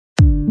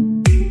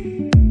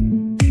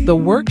The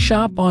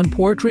workshop on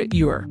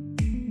portraiture,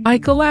 a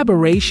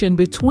collaboration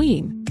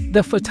between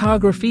the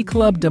Photography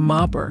Club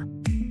Dimapur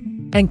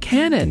and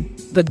Canon,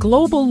 the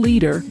global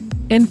leader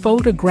in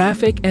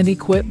photographic and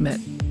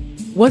equipment,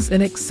 was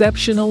an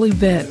exceptional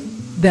event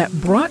that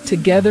brought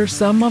together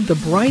some of the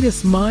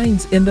brightest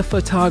minds in the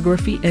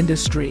photography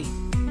industry.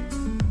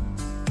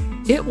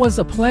 It was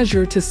a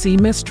pleasure to see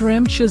Mr.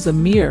 Imcha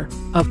Jamir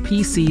of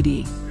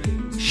PCD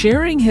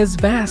sharing his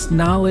vast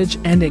knowledge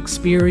and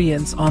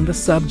experience on the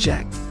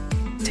subject,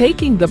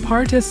 taking the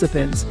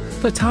participants'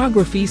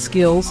 photography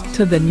skills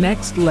to the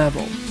next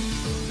level.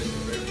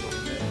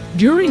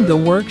 During the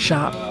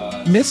workshop,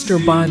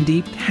 Mr.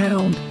 Bandeep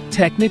Hound,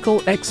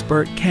 technical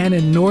expert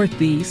Canon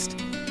Northeast,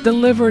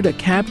 delivered a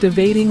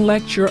captivating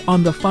lecture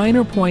on the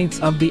finer points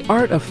of the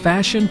art of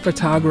fashion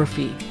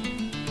photography.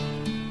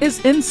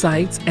 His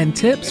insights and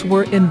tips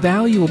were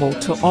invaluable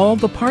to all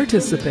the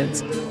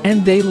participants,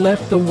 and they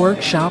left the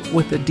workshop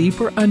with a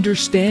deeper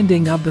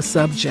understanding of the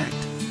subject.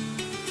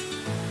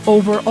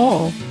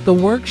 Overall, the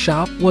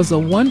workshop was a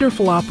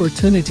wonderful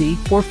opportunity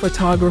for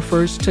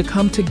photographers to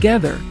come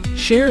together,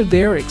 share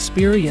their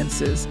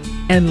experiences,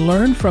 and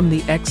learn from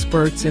the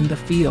experts in the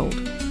field.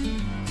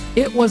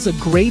 It was a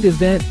great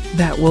event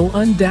that will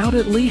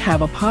undoubtedly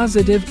have a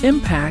positive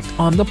impact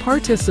on the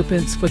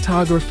participants'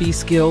 photography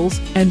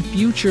skills and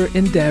future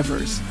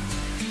endeavors.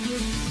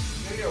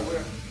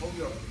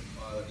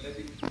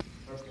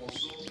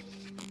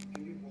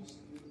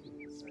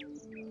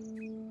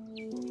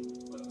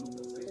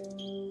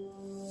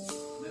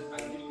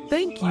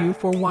 Thank you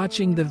for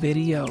watching the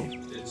video,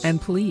 and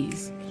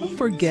please don't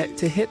forget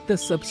to hit the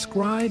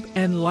subscribe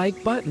and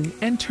like button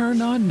and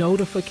turn on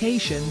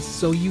notifications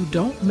so you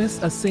don't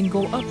miss a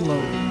single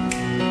upload.